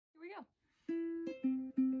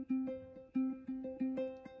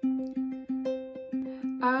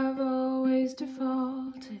always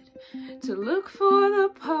defaulted to look for the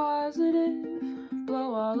positive,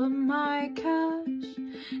 blow all of my cash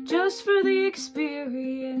just for the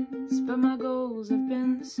experience, but my goals have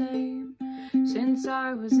been the same since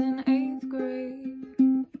I was in 8th grade.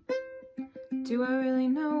 Do I really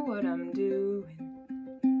know what I'm doing?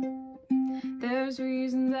 There's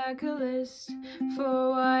reasons I could list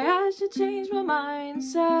for why I should change my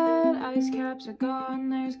mindset. Ice caps are gone,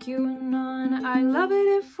 there's Kuehne. I love it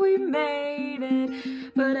if we made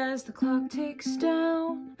it, but as the clock ticks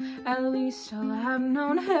down, at least I'll have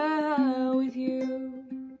known hell with you.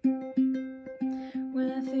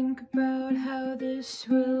 When I think about how this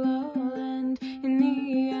will all end in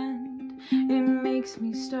the end, it makes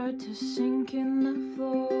me start to sink in the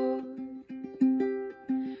floor.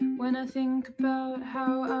 When I think about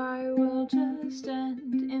how I will just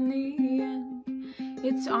end in the end,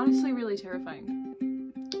 it's honestly really terrifying.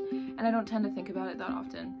 And I don't tend to think about it that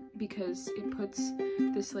often because it puts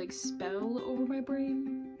this like spell over my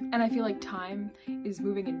brain, and I feel like time is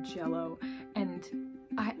moving in jello, and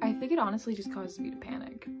I think it honestly just causes me to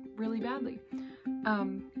panic really badly.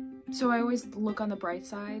 So I always look on the bright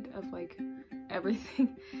side of like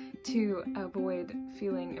everything to avoid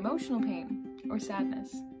feeling emotional pain or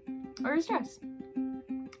sadness or stress.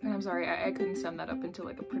 And I'm sorry, I couldn't sum that up into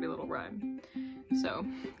like a pretty little rhyme. So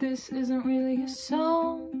this isn't really a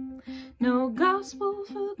song, no gospel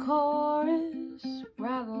for the chorus,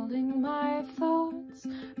 rattling my thoughts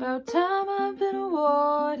about time I've been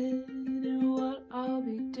awarded and what I'll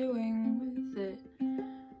be doing with